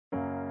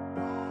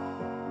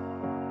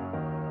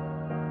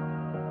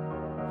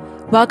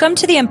Welcome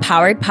to the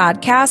Empowered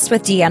Podcast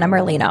with Deanna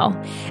Merlino,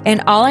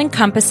 an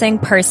all-encompassing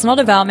personal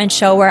development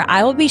show where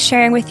I will be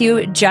sharing with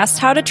you just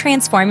how to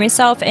transform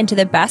yourself into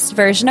the best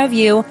version of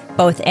you,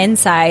 both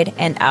inside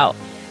and out.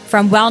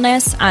 From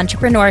wellness,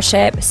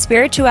 entrepreneurship,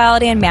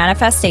 spirituality, and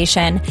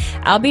manifestation,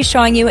 I'll be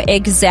showing you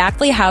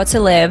exactly how to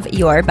live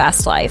your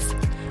best life.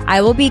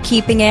 I will be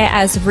keeping it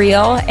as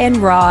real and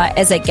raw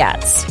as it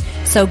gets.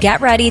 So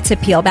get ready to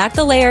peel back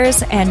the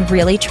layers and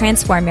really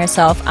transform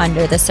yourself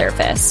under the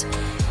surface.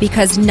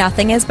 Because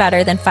nothing is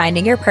better than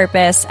finding your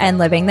purpose and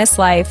living this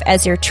life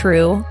as your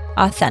true,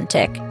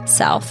 authentic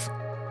self.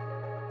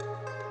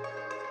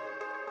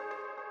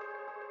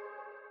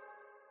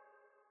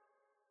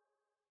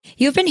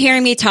 You've been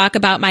hearing me talk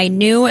about my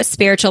new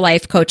spiritual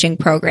life coaching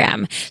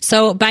program.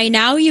 So by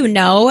now, you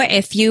know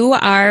if you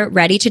are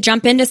ready to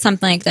jump into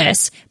something like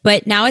this,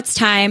 but now it's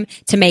time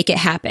to make it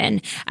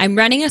happen. I'm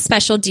running a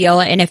special deal,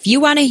 and if you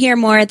want to hear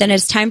more, then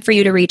it's time for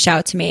you to reach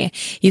out to me.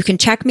 You can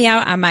check me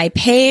out on my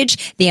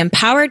page, The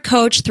Empowered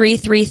Coach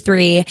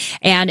 333,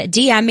 and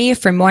DM me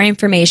for more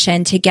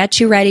information to get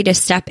you ready to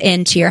step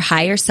into your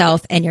higher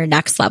self and your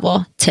next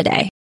level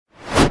today.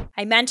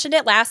 I mentioned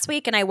it last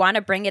week, and I want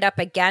to bring it up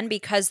again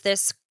because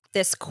this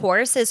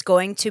course is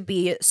going to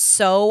be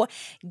so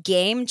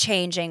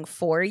game-changing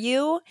for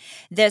you.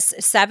 This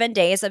 7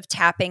 days of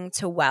tapping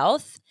to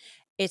wealth.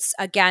 It's,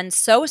 again,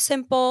 so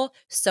simple,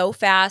 so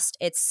fast.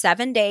 It's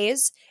 7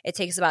 days. It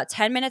takes about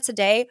 10 minutes a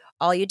day.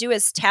 All you do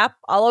is tap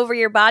all over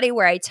your body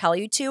where I tell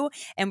you to,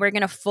 and we're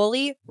going to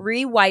fully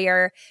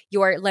rewire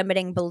your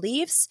limiting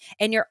beliefs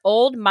and your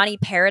old money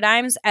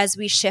paradigms as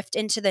we shift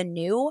into the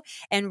new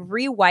and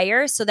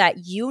rewire so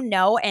that you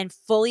know and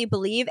fully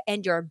believe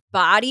and your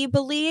body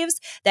believes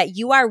that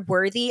you are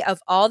worthy of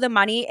all the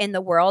money in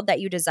the world that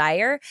you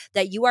desire,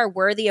 that you are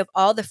worthy of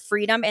all the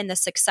freedom and the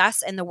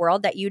success in the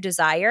world that you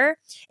desire.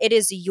 It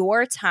is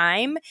your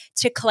time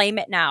to claim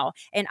it now.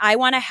 And I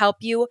want to help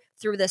you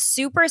through the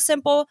super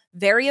simple,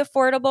 very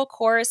affordable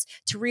course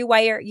to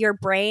rewire your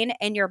brain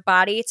and your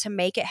body to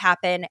make it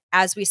happen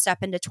as we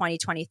step into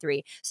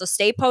 2023. So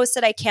stay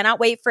posted. I cannot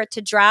wait for it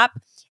to drop.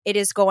 It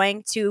is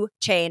going to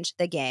change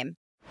the game.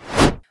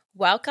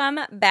 Welcome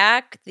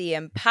back, the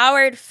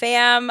Empowered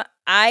fam.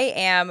 I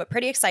am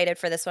pretty excited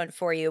for this one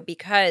for you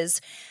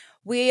because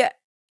we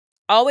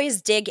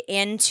always dig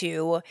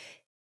into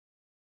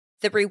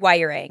the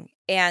rewiring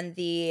and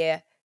the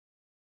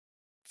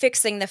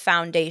fixing the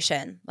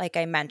foundation, like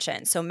I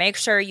mentioned. So make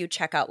sure you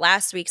check out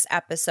last week's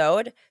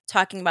episode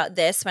talking about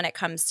this when it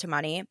comes to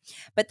money.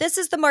 But this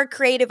is the more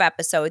creative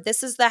episode.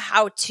 This is the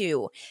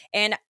how-to.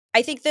 And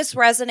I think this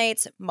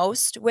resonates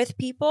most with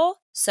people.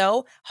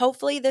 So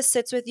hopefully this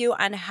sits with you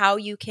on how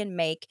you can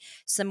make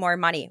some more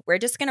money. We're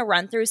just going to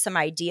run through some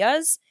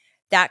ideas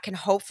that can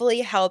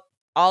hopefully help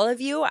all of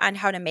you on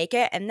how to make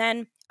it. And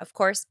then, of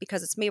course,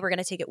 because it's me, we're going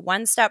to take it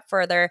one step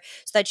further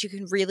so that you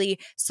can really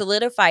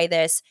solidify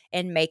this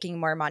in making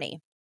more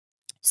money.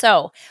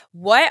 So,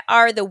 what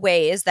are the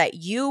ways that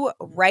you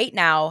right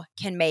now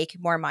can make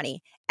more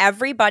money?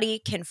 Everybody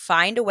can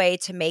find a way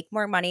to make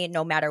more money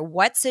no matter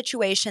what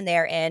situation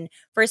they're in.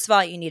 First of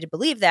all, you need to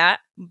believe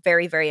that.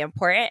 Very, very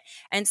important.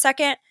 And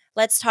second,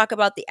 let's talk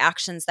about the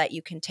actions that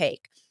you can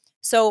take.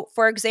 So,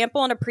 for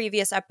example, in a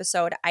previous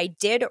episode, I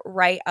did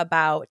write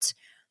about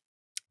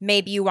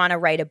maybe you want to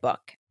write a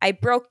book. I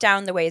broke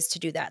down the ways to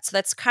do that. So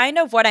that's kind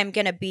of what I'm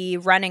going to be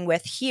running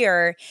with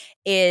here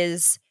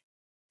is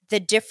the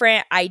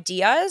different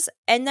ideas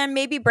and then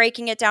maybe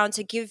breaking it down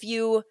to give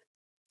you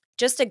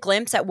just a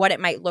glimpse at what it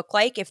might look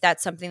like if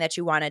that's something that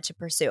you wanted to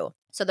pursue.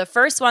 So the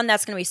first one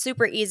that's going to be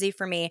super easy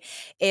for me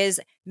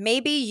is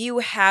maybe you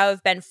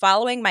have been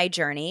following my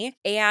journey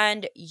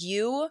and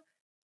you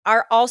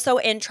are also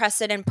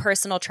interested in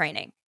personal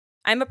training.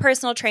 I'm a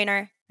personal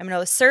trainer. I'm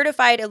a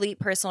certified elite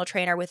personal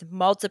trainer with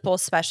multiple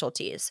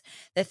specialties,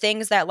 the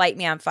things that light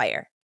me on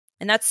fire.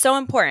 And that's so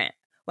important.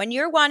 When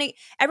you're wanting,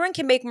 everyone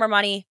can make more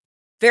money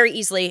very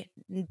easily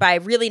by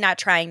really not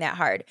trying that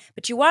hard.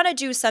 But you want to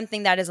do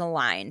something that is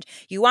aligned.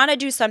 You want to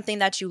do something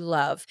that you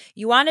love.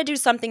 You want to do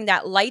something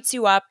that lights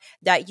you up,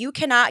 that you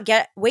cannot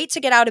wait to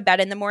get out of bed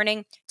in the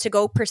morning to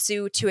go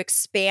pursue, to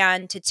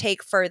expand, to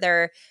take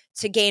further,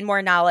 to gain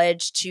more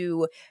knowledge,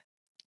 to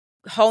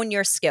hone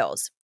your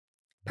skills.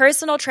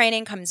 Personal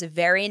training comes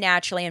very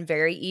naturally and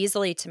very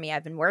easily to me.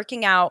 I've been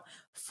working out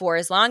for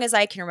as long as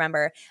I can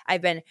remember.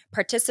 I've been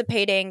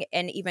participating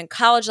in even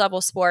college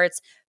level sports.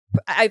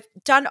 I've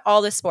done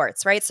all the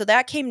sports, right? So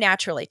that came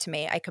naturally to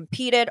me. I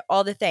competed,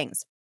 all the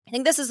things. I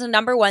think this is the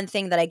number one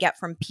thing that I get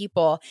from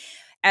people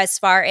as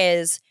far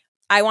as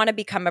I want to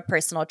become a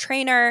personal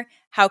trainer.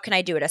 How can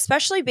I do it?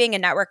 Especially being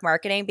in network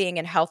marketing, being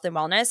in health and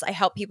wellness. I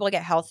help people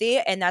get healthy.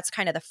 And that's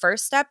kind of the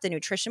first step, the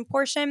nutrition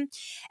portion.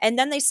 And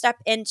then they step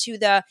into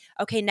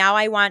okay, now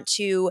I want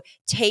to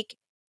take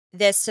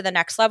this to the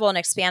next level and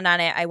expand on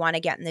it. I want to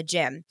get in the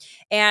gym.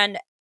 And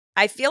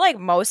I feel like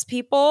most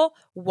people,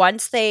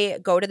 once they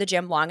go to the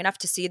gym long enough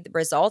to see the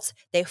results,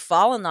 they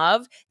fall in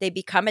love, they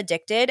become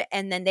addicted,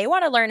 and then they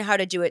want to learn how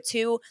to do it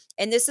too.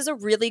 And this is a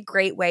really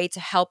great way to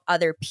help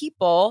other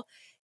people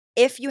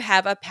if you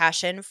have a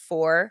passion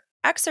for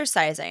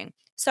exercising.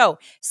 So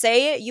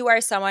say you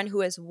are someone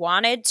who has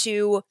wanted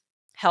to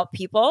help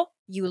people.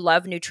 You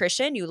love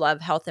nutrition, you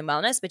love health and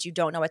wellness, but you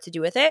don't know what to do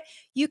with it.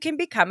 You can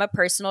become a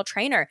personal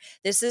trainer.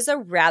 This is a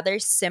rather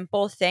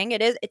simple thing.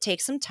 It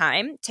takes some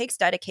time, it takes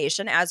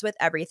dedication as with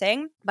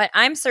everything, but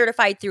I'm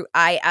certified through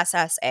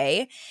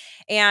ISSA.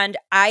 And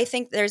I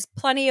think there's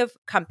plenty of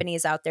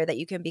companies out there that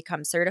you can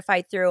become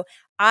certified through.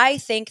 I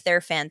think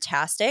they're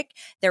fantastic.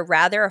 They're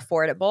rather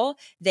affordable.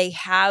 They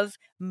have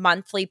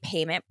monthly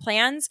payment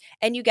plans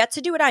and you get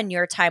to do it on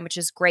your time, which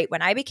is great.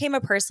 When I became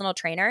a personal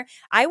trainer,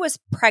 I was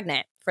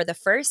pregnant for the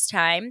first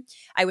time.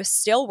 I was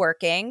still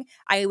working.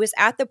 I was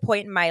at the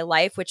point in my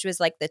life, which was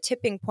like the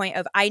tipping point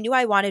of I knew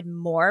I wanted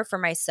more for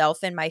myself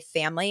and my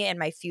family and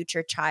my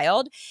future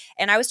child.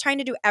 And I was trying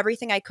to do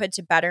everything I could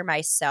to better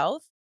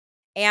myself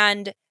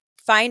and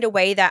find a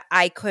way that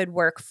I could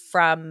work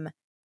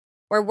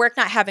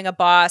not having a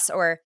boss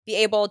or be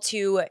able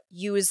to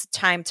use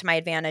time to my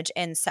advantage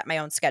and set my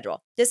own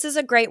schedule. This is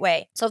a great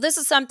way. So this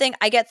is something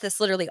I get this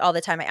literally all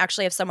the time. I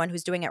actually have someone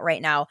who's doing it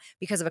right now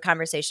because of a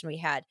conversation we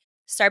had.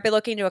 Start by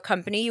looking to a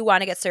company you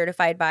want to get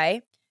certified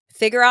by.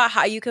 Figure out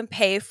how you can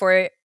pay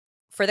for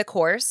the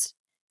course.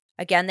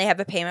 Again, they have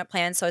a payment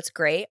plan, so it's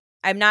great.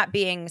 I'm not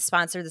being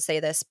sponsored to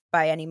say this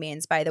by any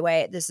means, by the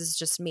way. This is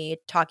just me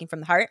talking from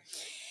the heart.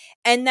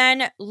 And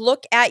then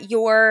look at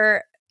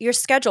your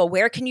schedule.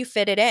 Where can you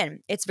fit it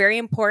in? It's very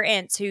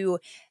important to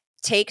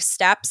take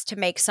steps to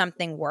make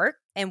something work.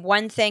 And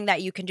one thing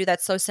that you can do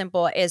that's so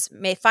simple is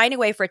find a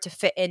way for it to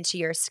fit into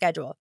your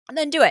schedule. And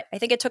then do it. I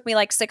think it took me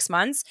like 6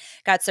 months,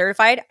 got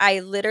certified.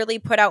 I literally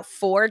put out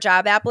 4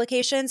 job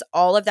applications.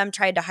 All of them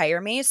tried to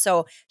hire me.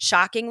 So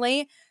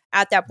shockingly,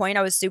 at that point,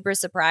 I was super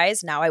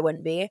surprised. Now I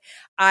wouldn't be.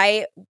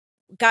 I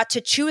got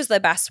to choose the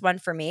best one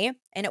for me.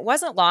 And it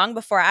wasn't long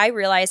before I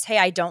realized, hey,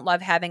 I don't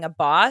love having a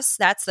boss.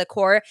 That's the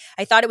core.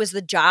 I thought it was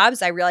the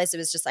jobs. I realized it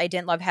was just I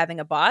didn't love having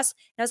a boss.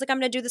 And I was like,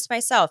 I'm going to do this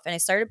myself. And I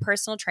started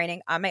personal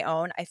training on my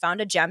own. I found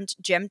a gym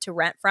to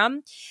rent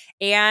from.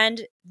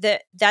 And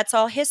that's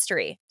all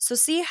history. So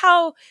see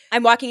how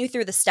I'm walking you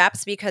through the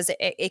steps because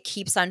it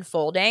keeps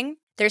unfolding.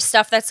 There's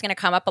stuff that's going to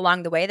come up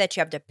along the way that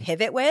you have to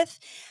pivot with,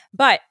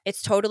 but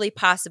it's totally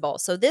possible.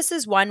 So this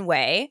is one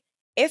way.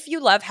 If you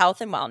love health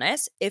and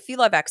wellness, if you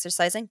love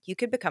exercising, you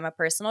could become a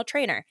personal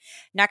trainer.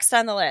 Next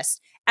on the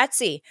list,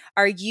 Etsy.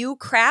 Are you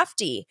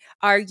crafty?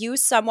 Are you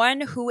someone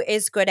who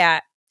is good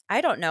at,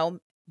 I don't know,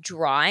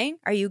 drawing?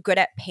 Are you good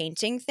at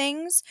painting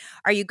things?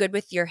 Are you good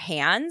with your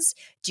hands?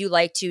 Do you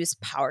like to use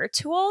power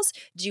tools?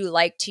 Do you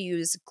like to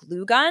use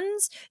glue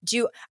guns?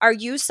 Are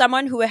you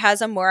someone who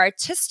has a more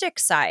artistic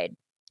side?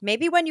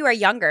 Maybe when you were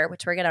younger,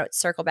 which we're going to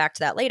circle back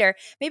to that later,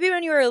 maybe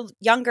when you were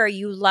younger,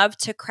 you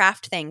loved to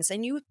craft things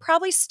and you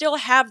probably still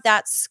have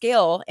that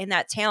skill and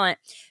that talent.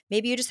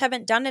 Maybe you just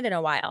haven't done it in a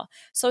while.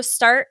 So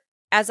start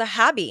as a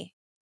hobby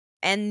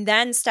and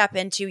then step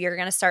into, you're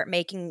going to start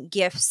making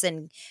gifts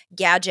and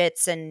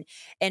gadgets and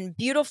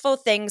beautiful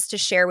things to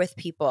share with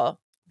people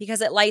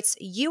because it lights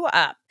you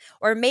up.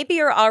 Or maybe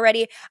you're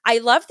already, I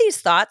love these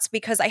thoughts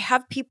because I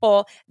have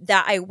people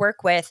that I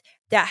work with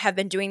that have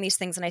been doing these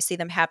things and I see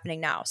them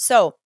happening now.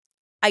 So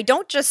I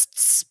don't just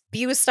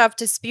spew stuff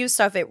to spew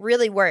stuff. It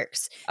really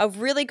works. A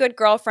really good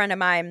girlfriend of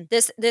mine,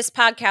 this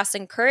podcast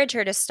encouraged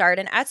her to start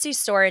an Etsy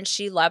store and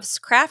she loves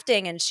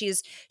crafting and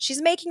she's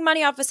making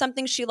money off of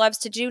something she loves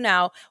to do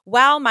now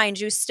while, mind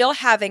you, still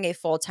having a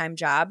full-time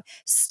job,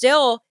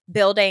 still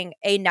building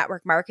a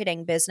network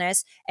marketing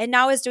business, and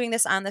now is doing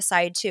this on the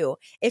side too.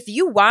 If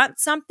you want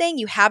something,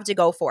 you have to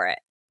go for it.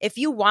 If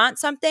you want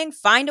something,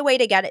 find a way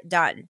to get it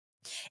done.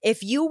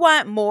 If you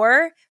want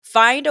more,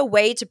 find a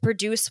way to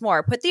produce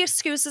more. Put the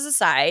excuses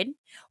aside,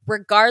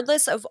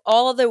 regardless of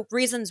all the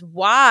reasons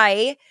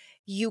why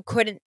you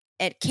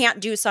can't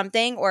do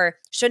something or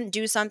shouldn't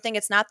do something.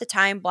 It's not the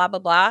time, blah, blah,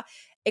 blah.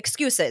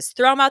 Excuses,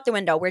 throw them out the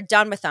window. We're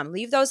done with them.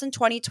 Leave those in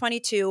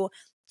 2022.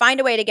 Find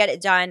a way to get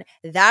it done.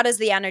 That is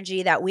the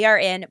energy that we are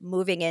in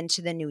moving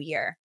into the new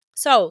year.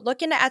 So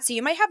look into Etsy.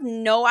 You might have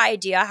no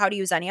idea how to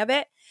use any of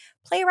it.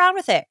 Play around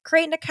with it.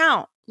 Create an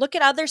account. Look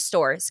at other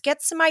stores.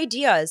 Get some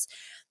ideas.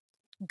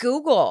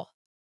 Google.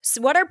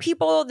 So what are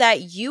people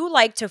that you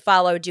like to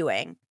follow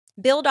doing?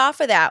 Build off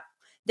of that.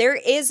 There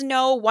is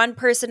no one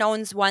person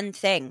owns one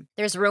thing.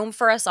 There's room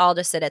for us all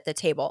to sit at the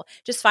table.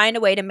 Just find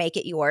a way to make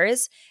it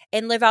yours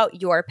and live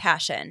out your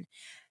passion.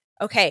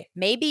 Okay,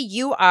 maybe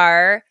you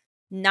are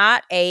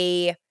not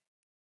a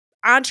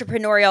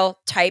entrepreneurial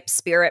type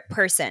spirit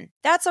person.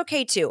 That's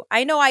okay too.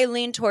 I know I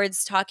lean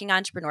towards talking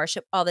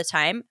entrepreneurship all the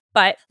time,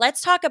 but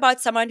let's talk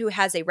about someone who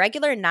has a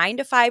regular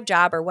 9-to-5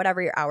 job or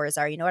whatever your hours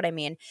are. You know what I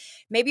mean?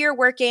 Maybe you're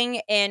working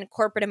in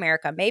corporate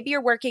America. Maybe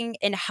you're working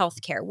in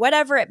healthcare,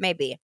 whatever it may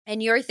be.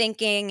 And you're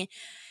thinking,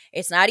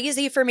 it's not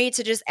easy for me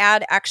to just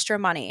add extra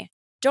money.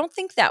 Don't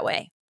think that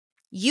way.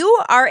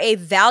 You are a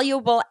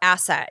valuable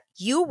asset.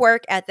 You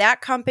work at that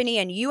company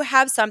and you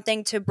have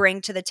something to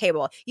bring to the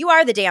table. You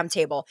are the damn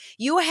table.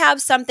 You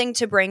have something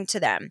to bring to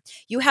them.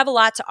 You have a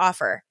lot to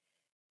offer.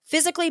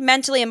 physically,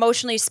 mentally,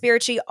 emotionally,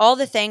 spiritually, all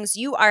the things.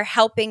 You are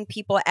helping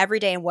people every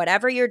day. And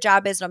whatever your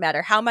job is, no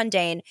matter how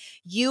mundane,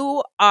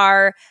 you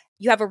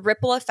have a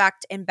ripple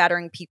effect in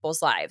bettering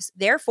people's lives.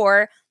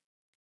 Therefore,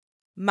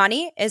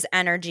 money is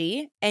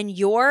energy and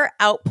your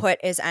output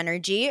is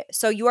energy.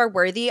 So you are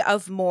worthy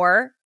of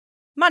more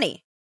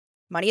money.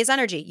 Money is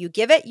energy. You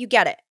give it, you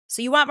get it.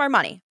 So you want more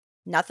money.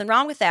 Nothing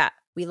wrong with that.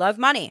 We love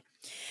money.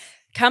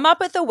 Come up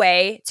with a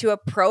way to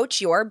approach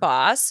your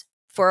boss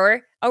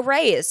for a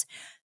raise,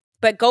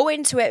 but go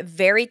into it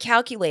very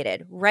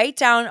calculated. Write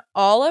down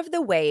all of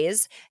the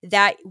ways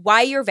that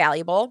why you're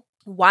valuable,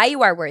 why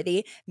you are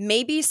worthy,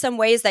 maybe some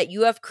ways that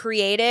you have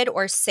created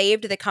or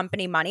saved the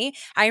company money.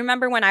 I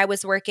remember when I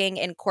was working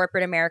in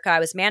corporate America, I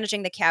was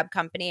managing the cab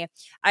company.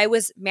 I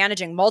was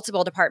managing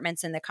multiple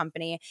departments in the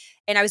company,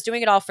 and I was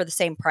doing it all for the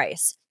same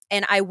price.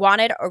 And I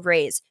wanted a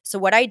raise. So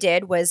what I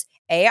did was,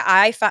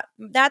 I found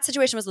that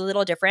situation was a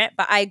little different,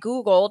 but I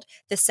Googled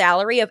the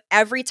salary of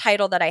every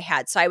title that I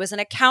had. So I was an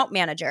account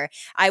manager.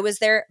 I was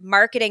their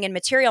marketing and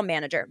material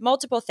manager,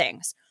 multiple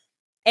things.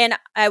 And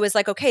I was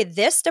like, okay,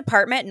 this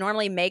department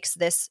normally makes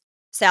this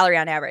salary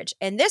on average,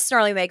 and this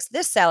normally makes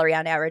this salary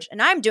on average.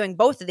 And I'm doing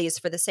both of these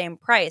for the same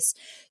price.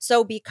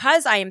 So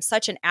because I am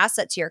such an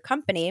asset to your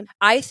company,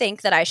 I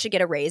think that I should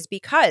get a raise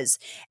because.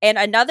 And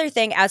another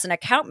thing, as an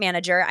account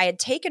manager, I had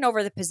taken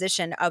over the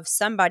position of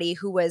somebody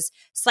who was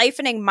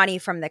siphoning money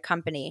from the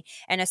company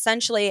and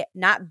essentially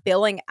not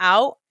billing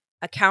out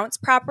accounts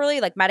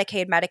properly, like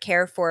Medicaid,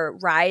 Medicare for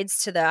rides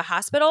to the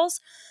hospitals,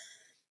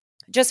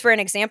 just for an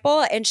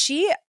example. And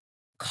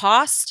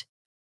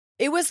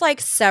it was like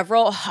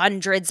several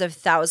hundreds of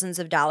thousands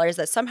of dollars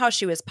that somehow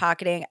she was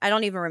pocketing. I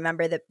don't even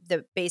remember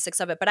the basics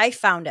of it, but I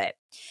found it.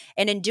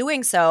 And in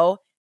doing so,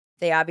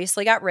 they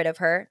obviously got rid of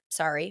her.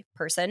 Sorry,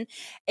 person.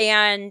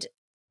 And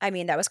I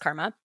mean, that was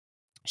karma.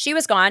 She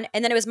was gone.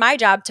 And then it was my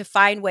job to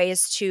find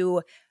ways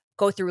to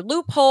go through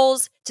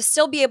loopholes to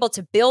still be able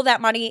to bill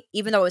that money,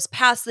 even though it was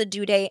past the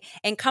due date,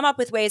 and come up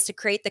with ways to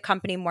create the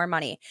company more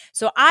money.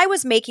 So I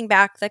was making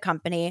back the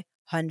company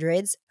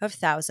hundreds of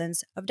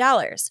thousands of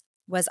dollars.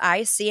 Was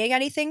I seeing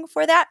anything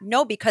for that?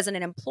 No, because in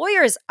an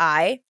employer's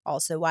eye,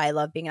 also why I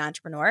love being an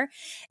entrepreneur,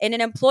 in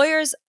an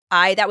employer's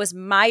eye, that was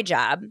my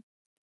job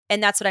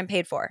and that's what I'm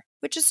paid for,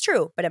 which is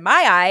true. But in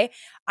my eye,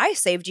 I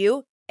saved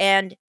you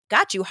and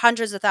got you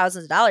hundreds of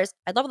thousands of dollars.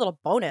 I'd love a little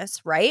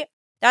bonus, right?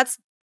 That's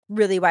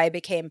really why I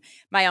became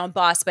my own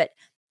boss. But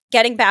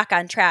getting back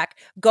on track,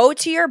 go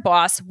to your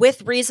boss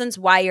with reasons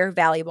why you're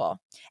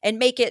valuable and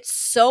make it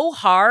so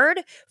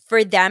hard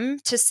for them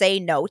to say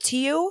no to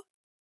you.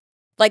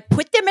 Like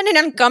put them in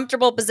an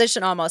uncomfortable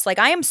position almost. Like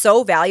I am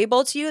so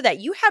valuable to you that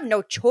you have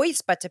no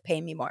choice but to pay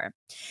me more.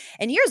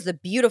 And here's the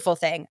beautiful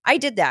thing. I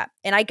did that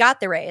and I got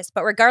the raise.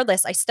 But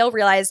regardless, I still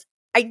realized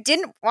I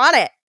didn't want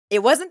it.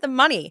 It wasn't the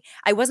money.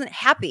 I wasn't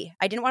happy.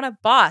 I didn't want a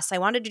boss. I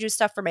wanted to do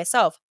stuff for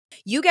myself.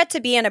 You get to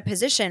be in a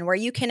position where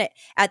you can,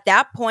 at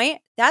that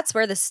point, that's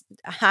where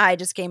I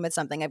just came with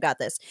something. I've got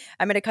this.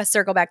 I'm going to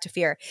circle back to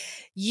fear.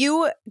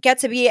 You get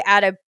to be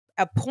at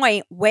a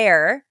point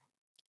where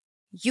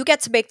you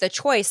get to make the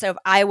choice of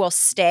I will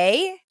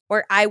stay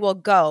or I will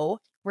go,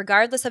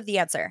 regardless of the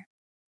answer.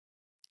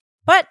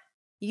 But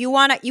you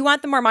want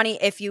the more money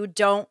if you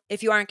aren't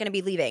going to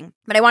be leaving.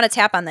 But I want to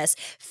tap on this.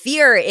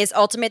 Fear is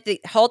ultimately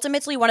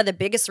one of the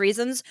biggest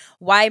reasons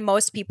why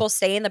most people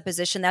stay in the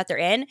position that they're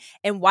in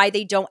and why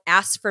they don't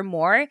ask for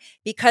more,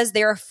 because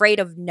they're afraid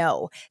of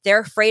no.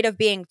 They're afraid of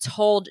being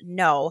told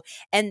no.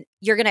 And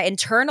you're going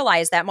to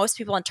internalize that. Most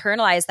people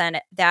internalize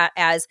that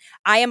as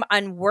I am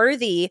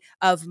unworthy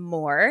of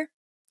more.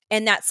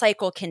 And that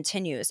cycle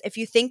continues. If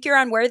you think you're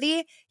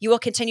unworthy, you will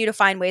continue to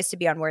find ways to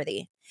be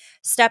unworthy.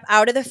 Step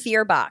out of the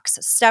fear box.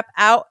 Step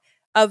out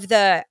of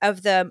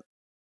the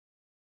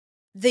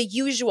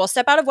usual.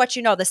 Step out of what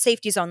you know, the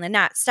safety zone, the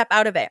net. Step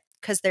out of it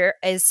because there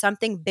is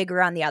something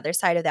bigger on the other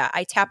side of that.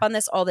 I tap on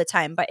this all the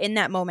time, but in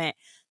that moment,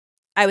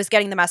 I was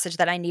getting the message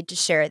that I need to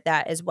share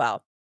that as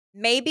well.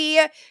 Maybe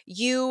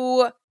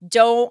you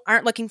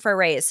aren't looking for a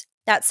raise.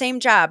 That same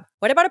job.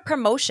 What about a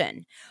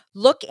promotion?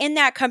 Look in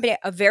that company.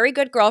 A very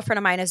good girlfriend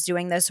of mine is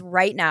doing this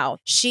right now.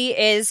 She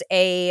is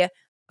a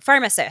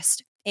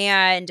pharmacist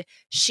and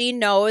she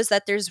knows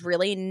that there's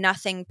really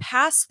nothing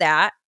past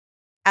that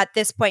at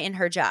this point in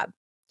her job.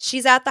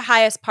 She's at the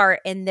highest part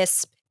in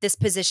this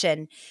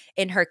position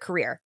in her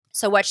career.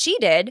 So what she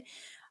did,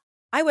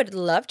 I would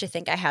love to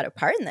think I had a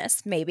part in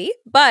this, maybe.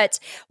 But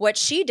what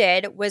she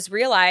did was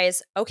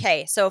realize,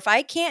 okay, so if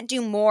I can't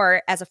do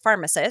more as a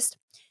pharmacist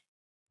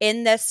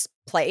in this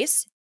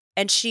place,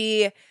 and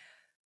she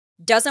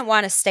doesn't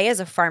want to stay as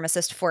a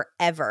pharmacist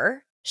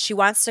forever, she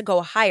wants to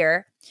go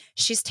higher,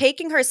 she's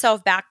taking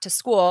herself back to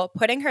school,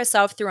 putting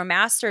herself through a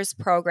master's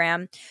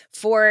program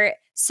for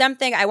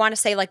something, I want to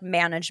say like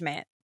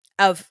management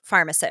of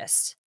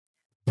pharmacists.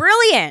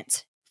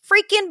 Brilliant.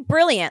 Freaking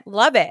brilliant.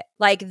 Love it.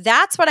 Like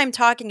that's what I'm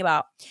talking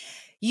about.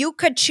 You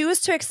could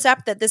choose to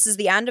accept that this is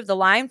the end of the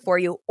line for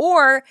you,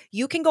 or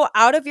you can go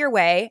out of your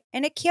way,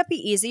 and it can't be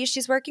easy.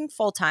 She's working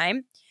full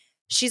time.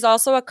 She's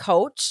also a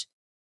coach,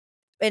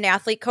 an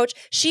athlete coach.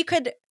 She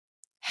could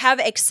have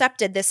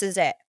accepted this is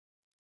it.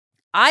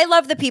 I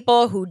love the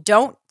people who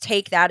don't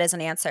take that as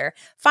an answer.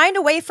 Find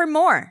a way for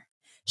more.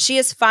 She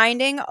is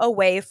finding a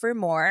way for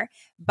more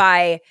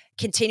by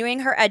continuing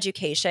her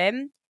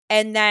education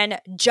and then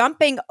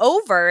jumping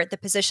over the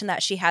position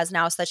that she has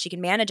now so that she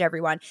can manage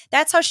everyone.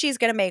 That's how she's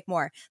going to make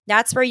more.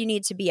 That's where you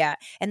need to be at.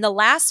 And the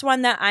last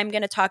one that I'm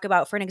going to talk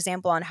about for an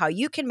example on how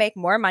you can make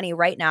more money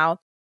right now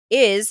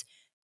is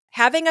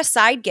having a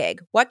side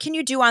gig. What can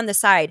you do on the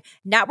side?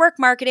 Network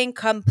marketing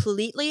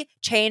completely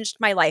changed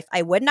my life.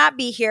 I would not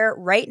be here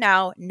right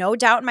now, no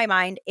doubt in my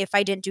mind, if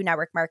I didn't do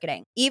network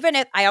marketing. Even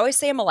if I always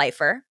say I'm a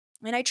lifer,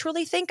 and I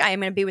truly think I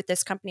am going to be with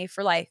this company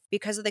for life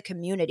because of the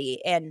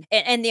community and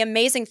the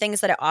amazing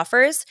things that it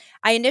offers.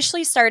 I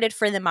initially started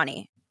for the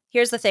money.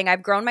 Here's the thing.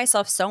 I've grown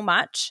myself so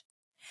much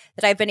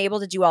that I've been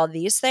able to do all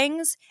these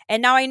things.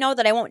 And now I know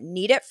that I won't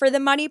need it for the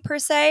money per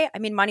se. I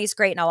mean, money's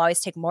great and I'll always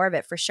take more of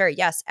it for sure.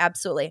 Yes,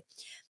 absolutely.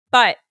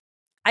 But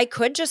I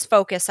could just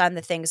focus on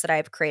the things that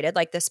I've created,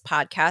 like this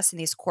podcast and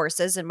these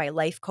courses and my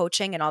life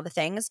coaching and all the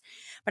things.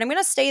 But I'm going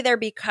to stay there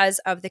because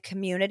of the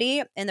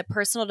community and the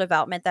personal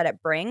development that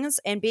it brings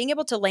and being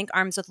able to link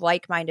arms with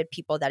like-minded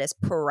people that is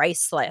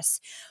priceless,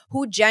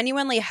 who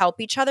genuinely help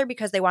each other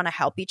because they want to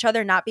help each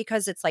other, not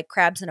because it's like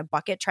crabs in a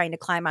bucket trying to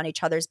climb on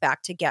each other's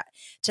back to get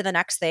to the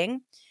next thing.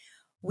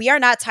 We are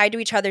not tied to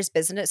each other's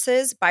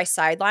businesses by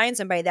sidelines.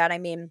 And by that, I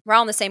mean, we're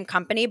all in the same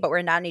company, but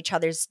we're not in each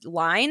other's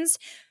lines.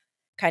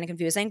 Kind of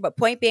confusing, but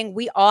point being,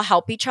 we all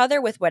help each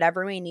other with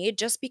whatever we need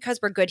just because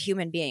we're good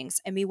human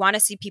beings and we want to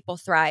see people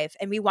thrive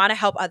and we want to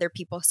help other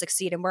people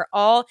succeed. And we're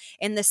all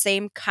in the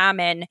same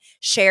common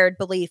shared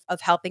belief of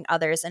helping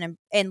others and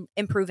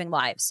improving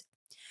lives.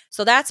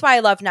 So that's why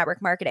I love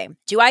network marketing.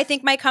 Do I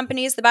think my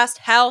company is the best?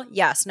 Hell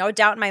yes, no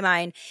doubt in my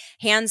mind,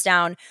 hands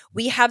down.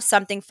 We have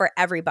something for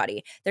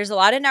everybody. There's a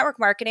lot of network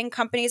marketing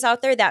companies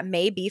out there that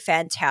may be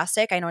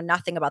fantastic. I know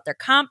nothing about their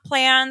comp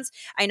plans.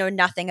 I know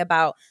nothing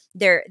about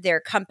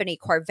their company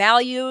core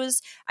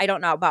values. I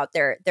don't know about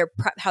their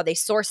how they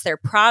source their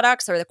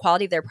products or the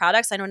quality of their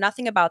products. I know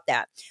nothing about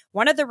that.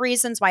 One of the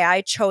reasons why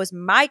I chose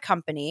my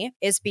company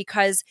is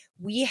because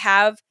we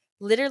have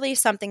literally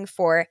something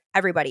for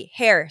everybody: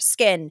 hair,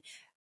 skin,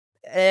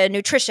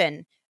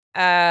 nutrition,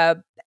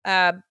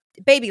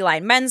 baby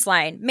line, men's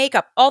line,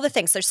 makeup, all the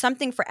things. There's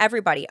something for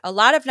everybody. A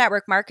lot of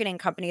network marketing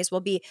companies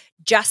will be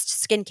just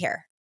skincare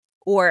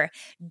or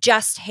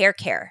just hair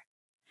care.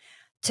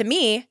 To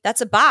me,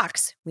 that's a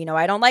box. We know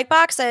I don't like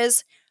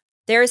boxes.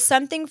 There's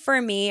something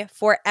for me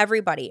for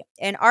everybody.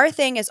 And our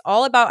thing is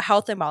all about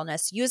health and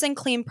wellness, using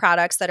clean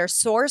products that are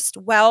sourced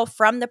well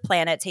from the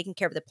planet, taking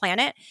care of the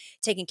planet,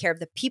 taking care of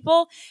the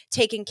people,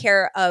 taking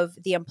care of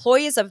the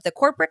employees of the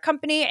corporate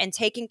company, and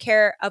taking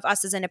care of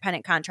us as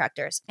independent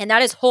contractors. And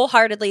that is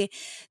wholeheartedly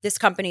this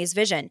company's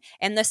vision.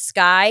 And the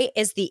sky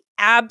is the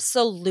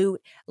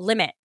absolute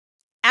limit.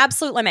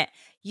 Absolute limit.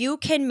 You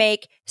can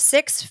make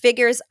 6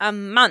 figures a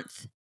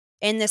month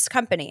in this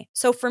company.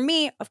 So for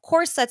me, of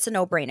course, that's a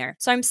no-brainer.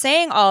 So I'm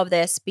saying all of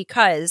this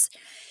because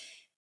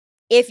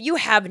if you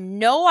have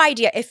no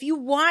idea, if you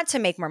want to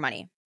make more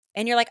money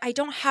and you're like, I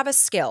don't have a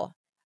skill,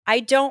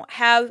 I don't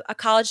have a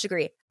college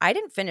degree. I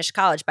didn't finish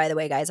college, by the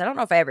way, guys. I don't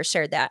know if I ever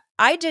shared that.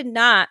 I did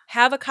not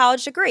have a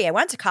college degree. I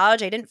went to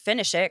college. I didn't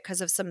finish it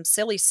because of some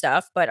silly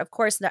stuff. But of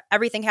course,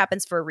 everything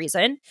happens for a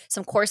reason.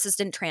 Some courses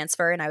didn't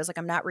transfer. And I was like,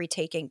 I'm not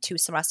retaking 2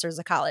 semesters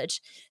of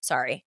college.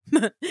 Sorry.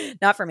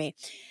 Not for me.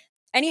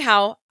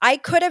 Anyhow, I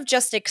could have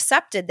just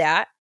accepted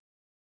that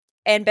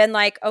and been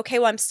like, okay,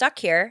 well, I'm stuck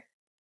here.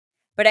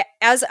 But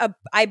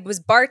I was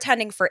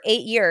bartending for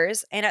 8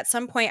 years. And at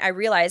some point I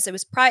realized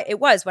it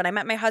was when I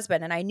met my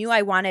husband and I knew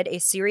I wanted a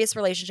serious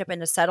relationship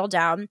and to settle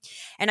down.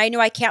 And I knew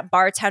I can't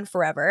bartend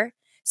forever.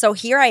 So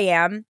here I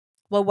am.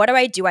 Well, what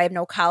do? I have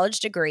no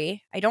college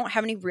degree. I don't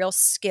have any real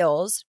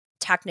skills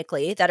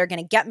technically that are going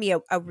to get me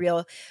a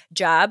real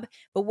job.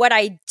 But what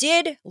I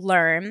did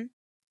learn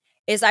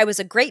is I was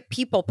a great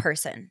people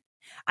person.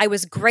 I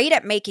was great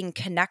at making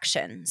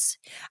connections.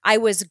 I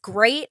was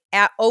great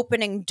at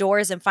opening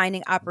doors and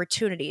finding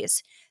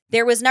opportunities.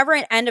 There was never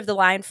an end of the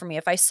line for me.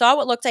 If I saw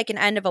what looked like an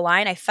end of a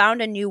line, I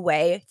found a new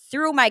way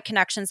through my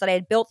connections that I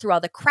had built through all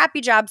the crappy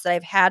jobs that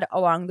I've had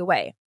along the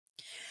way.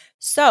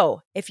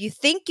 So if you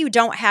think you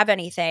don't have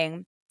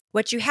anything,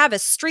 what you have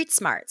is street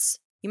smarts.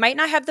 You might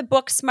not have the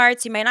book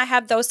smarts, you might not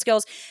have those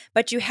skills,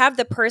 but you have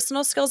the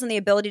personal skills and the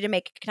ability to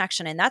make a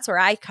connection. And that's where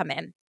I come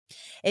in.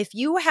 If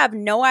you have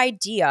no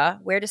idea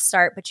where to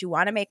start, but you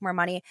want to make more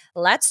money,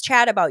 let's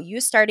chat about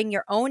you starting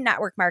your own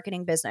network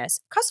marketing business.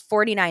 It costs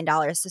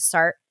 $49 to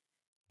start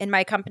in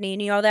my company.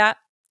 And you know that?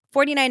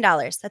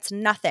 $49. That's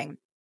nothing.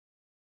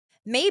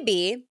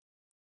 Maybe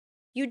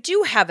you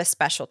do have a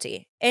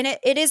specialty and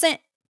it isn't,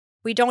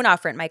 we don't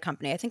offer it in my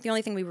company. I think the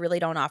only thing we really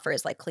don't offer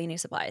is like cleaning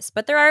supplies,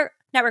 but there are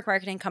network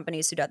marketing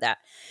companies who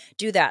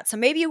do that. So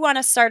maybe you want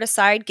to start a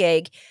side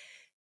gig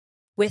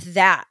with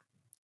that.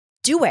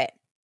 Do it.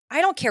 I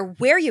don't care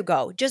where you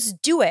go.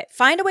 Just do it.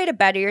 Find a way to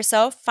better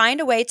yourself.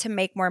 Find a way to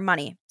make more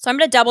money. So I'm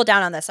going to double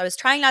down on this. I was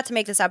trying not to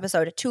make this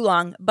episode too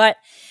long, but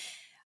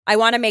I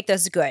want to make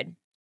this good.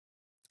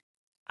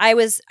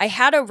 I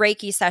had a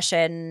Reiki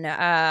session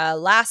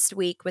last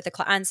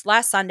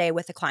Sunday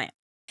with a client,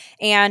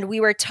 and we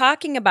were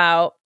talking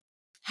about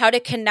how to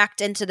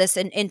connect into this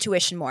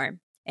intuition more.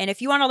 And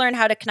if you want to learn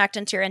how to connect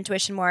into your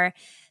intuition more,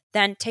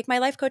 then take my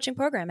life coaching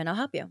program and I'll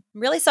help you.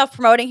 I'm really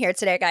self-promoting here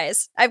today,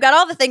 guys. I've got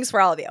all the things for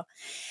all of you.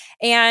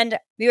 And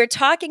we were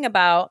talking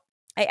about,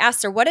 I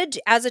asked her,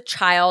 as a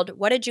child,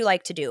 what did you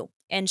like to do?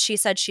 And she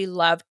said she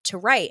loved to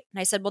write. And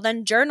I said, well,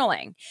 then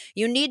journaling.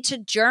 You need to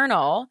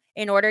journal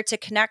in order to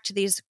connect to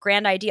these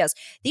grand ideas.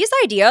 These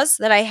ideas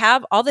that I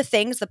have, all the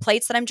things, the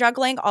plates that I'm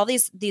juggling, all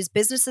these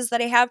businesses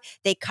that I have,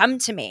 they come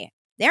to me.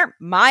 They aren't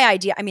my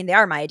idea. I mean, they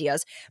are my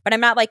ideas, but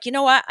I'm not like, you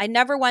know what? I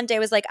never one day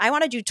was like, I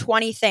want to do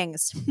 20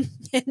 things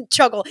and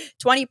juggle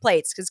 20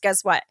 plates. Because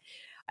guess what?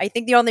 I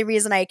think the only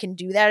reason I can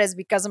do that is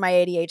because of my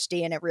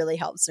ADHD, and it really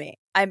helps me.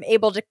 I'm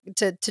able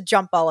to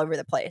jump all over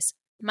the place.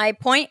 My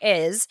point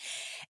is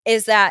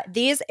that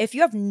if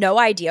you have no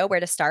idea where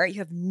to start, you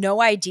have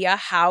no idea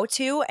how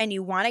to, and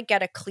you want to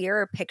get a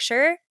clearer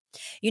picture,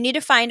 you need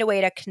to find a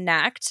way to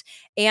connect.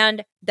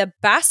 And the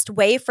best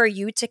way for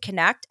you to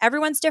connect,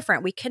 everyone's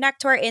different. We connect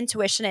to our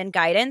intuition and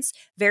guidance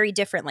very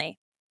differently,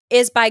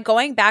 is by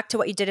going back to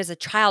what you did as a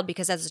child,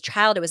 because as a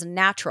child, it was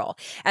natural.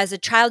 As a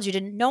child, you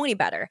didn't know any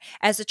better.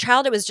 As a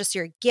child, it was just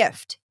your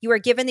gift. You were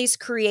given these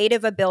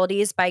creative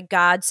abilities by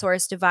God,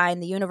 source, divine,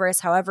 the universe,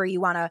 however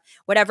you want to,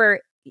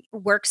 whatever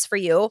works for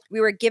you.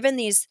 We were given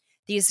these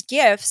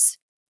gifts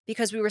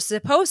because we were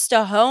supposed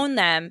to hone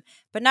them,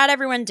 but not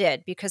everyone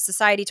did, because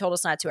society told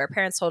us not to. Our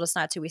parents told us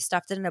not to. We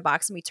stuffed it in a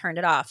box and we turned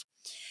it off.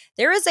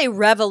 There is a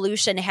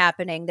revolution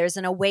happening. There's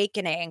an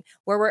awakening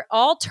where we're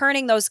all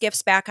turning those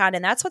gifts back on.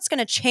 And that's what's going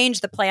to change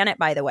the planet,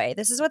 by the way.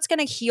 This is what's going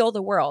to heal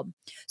the world.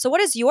 So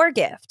what is your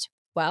gift?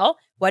 Well,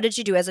 what did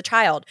you do as a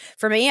child?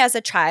 For me, as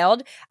a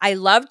child, I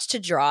loved to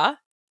draw.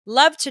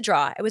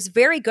 I was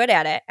very good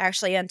at it,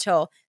 actually,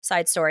 until,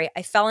 side story,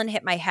 I fell and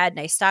hit my head and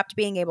I stopped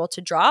being able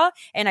to draw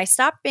and I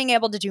stopped being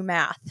able to do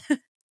math.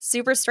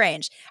 Super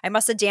strange. I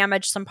must have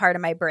damaged some part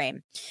of my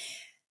brain.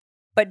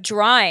 But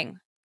drawing,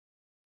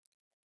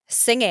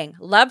 singing,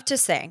 love to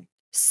sing,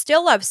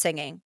 still love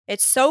singing.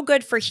 It's so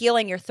good for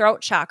healing your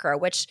throat chakra,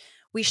 which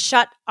we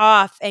shut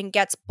off and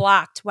gets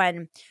blocked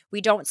when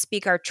we don't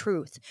speak our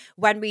truth,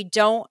 when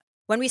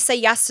we say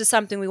yes to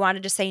something we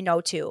wanted to say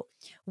no to,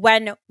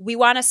 when we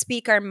want to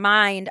speak our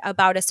mind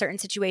about a certain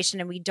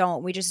situation and we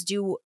don't, we just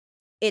do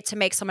it to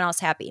make someone else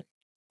happy.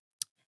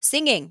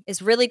 Singing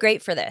is really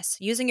great for this.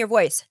 Using your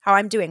voice, how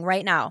I'm doing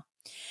right now.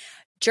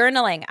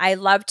 Journaling. I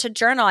love to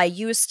journal. I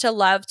used to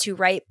love to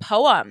write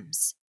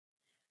poems.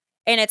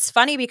 And it's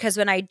funny because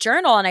when I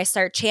journal and I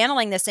start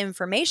channeling this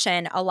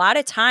information, a lot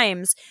of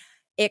times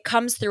it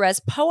comes through as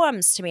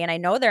poems to me. And I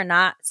know they're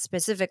not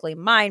specifically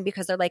mine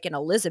because they're like an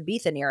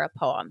Elizabethan era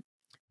poem.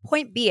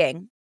 Point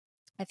being,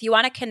 if you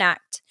want to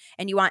connect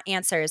and you want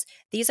answers,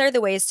 these are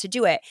the ways to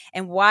do it.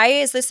 And why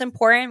is this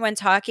important when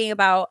talking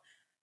about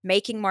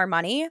making more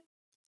money?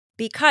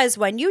 Because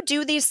when you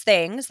do these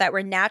things that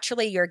were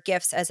naturally your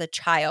gifts as a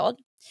child,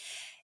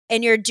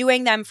 and you're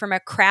doing them from a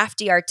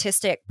crafty,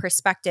 artistic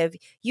perspective,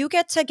 you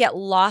get to get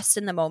lost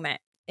in the moment.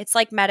 It's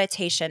like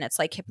meditation. It's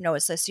like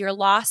hypnosis. You're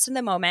lost in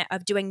the moment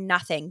of doing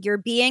nothing. You're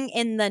being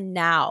in the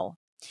now.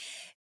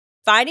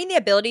 Finding the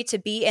ability to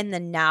be in the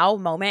now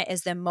moment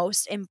is the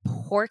most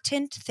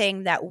important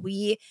thing that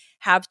we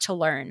have to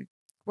learn.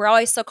 We're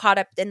always so caught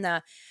up in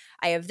I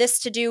have this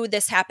to do.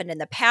 This happened in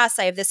the past.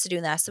 I have this to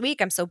do last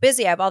week. I'm so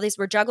busy.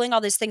 We're juggling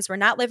all these things. We're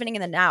not living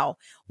in the now.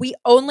 We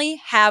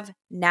only have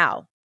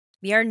now.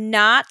 We are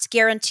not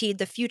guaranteed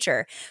the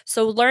future.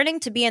 So learning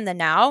to be in the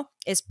now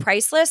is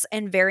priceless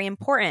and very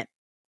important.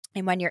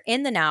 And when you're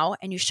in the now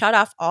and you shut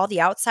off all the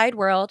outside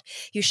world,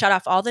 you shut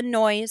off all the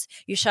noise,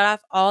 you shut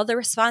off all the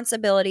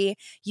responsibility,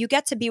 you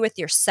get to be with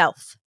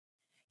yourself.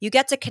 You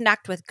get to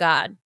connect with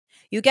God.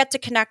 You get to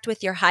connect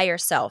with your higher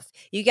self.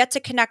 You get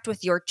to connect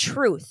with your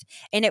truth.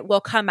 And it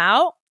will come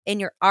out in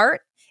your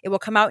art. It will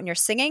come out in your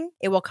singing.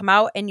 It will come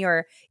out in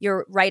your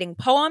writing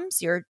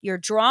poems, your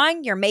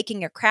drawing, your making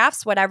your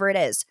crafts, whatever it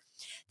is.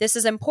 This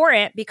is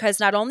important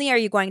because not only are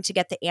you going to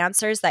get the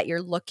answers that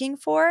you're looking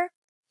for,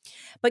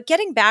 but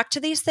getting back to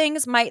these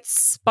things might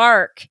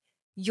spark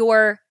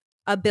your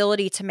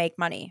ability to make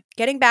money.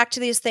 Getting back to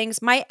these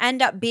things might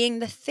end up being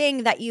the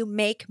thing that you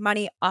make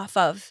money off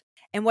of.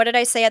 And what did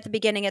I say at the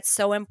beginning? It's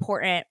so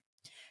important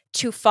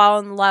to fall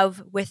in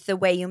love with the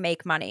way you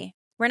make money.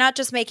 We're not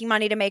just making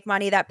money to make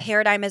money. That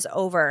paradigm is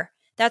over.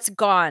 That's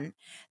gone.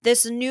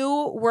 This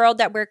new world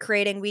that we're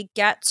creating, we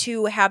get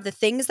to have the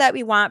things that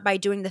we want by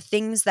doing the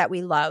things that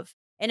we love.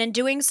 And in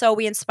doing so,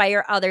 we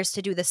inspire others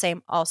to do the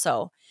same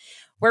also.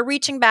 We're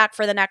reaching back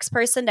for the next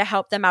person to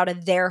help them out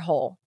of their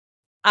hole.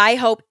 I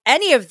hope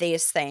any of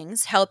these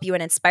things help you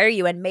and inspire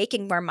you in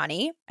making more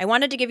money. I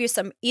wanted to give you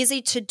some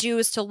easy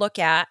to-dos to look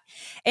at.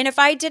 And if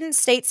I didn't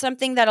state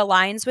something that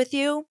aligns with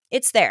you,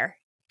 it's there.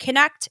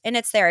 Connect and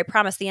it's there. I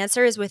promise the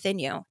answer is within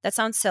you. That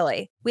sounds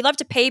silly. We love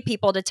to pay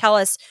people to tell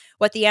us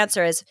what the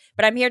answer is,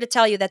 but I'm here to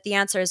tell you that the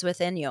answer is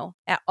within you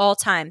at all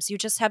times. You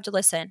just have to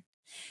listen.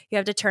 You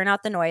have to turn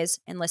out the noise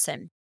and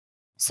listen.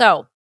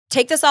 So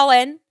take this all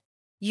in,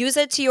 use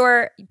it to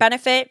your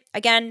benefit.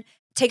 Again,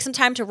 take some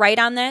time to write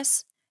on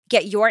this,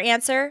 get your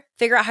answer,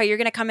 figure out how you're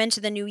going to come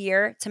into the new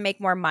year to make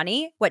more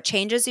money, what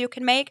changes you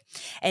can make.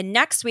 And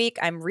next week,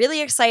 I'm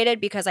really excited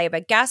because I have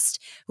a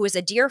guest who is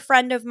a dear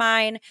friend of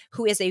mine,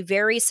 who is a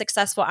very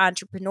successful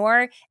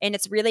entrepreneur. And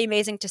it's really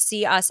amazing to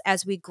see us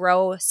as we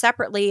grow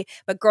separately,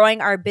 but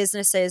growing our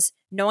businesses,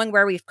 knowing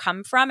where we've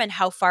come from and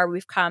how far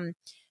we've come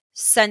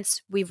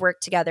since we've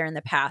worked together in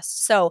the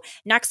past. So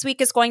next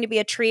week is going to be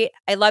a treat.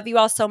 I love you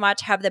all so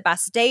much. Have the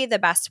best day, the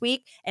best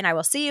week, and I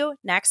will see you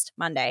next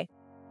Monday.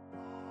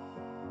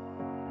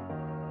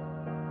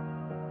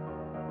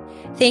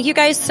 Thank you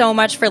guys so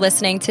much for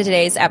listening to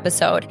today's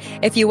episode.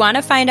 If you want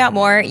to find out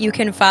more, you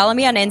can follow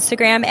me on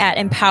Instagram at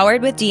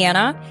Empowered with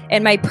Deanna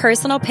and my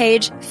personal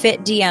page,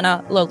 Fit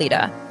Deanna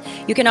Lolita.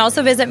 You can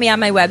also visit me on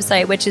my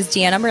website, which is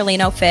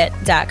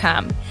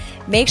deannamerlinofit.com.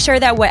 Make sure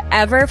that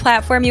whatever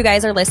platform you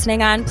guys are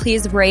listening on,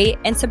 please rate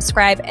and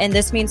subscribe. And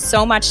this means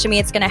so much to me.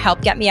 It's going to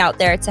help get me out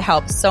there to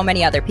help so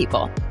many other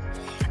people.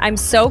 I'm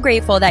so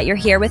grateful that you're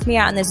here with me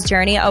on this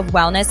journey of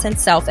wellness and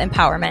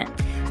self-empowerment.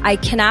 I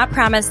cannot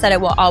promise that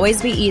it will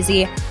always be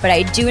easy, but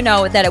I do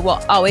know that it will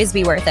always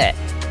be worth it.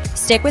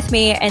 Stick with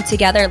me, and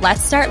together,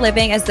 let's start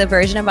living as the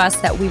version of us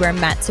that we were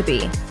meant to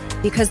be.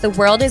 Because the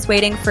world is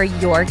waiting for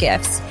your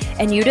gifts,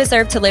 and you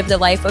deserve to live the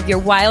life of your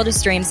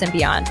wildest dreams and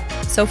beyond.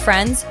 So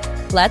friends,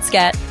 let's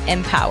get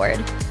empowered.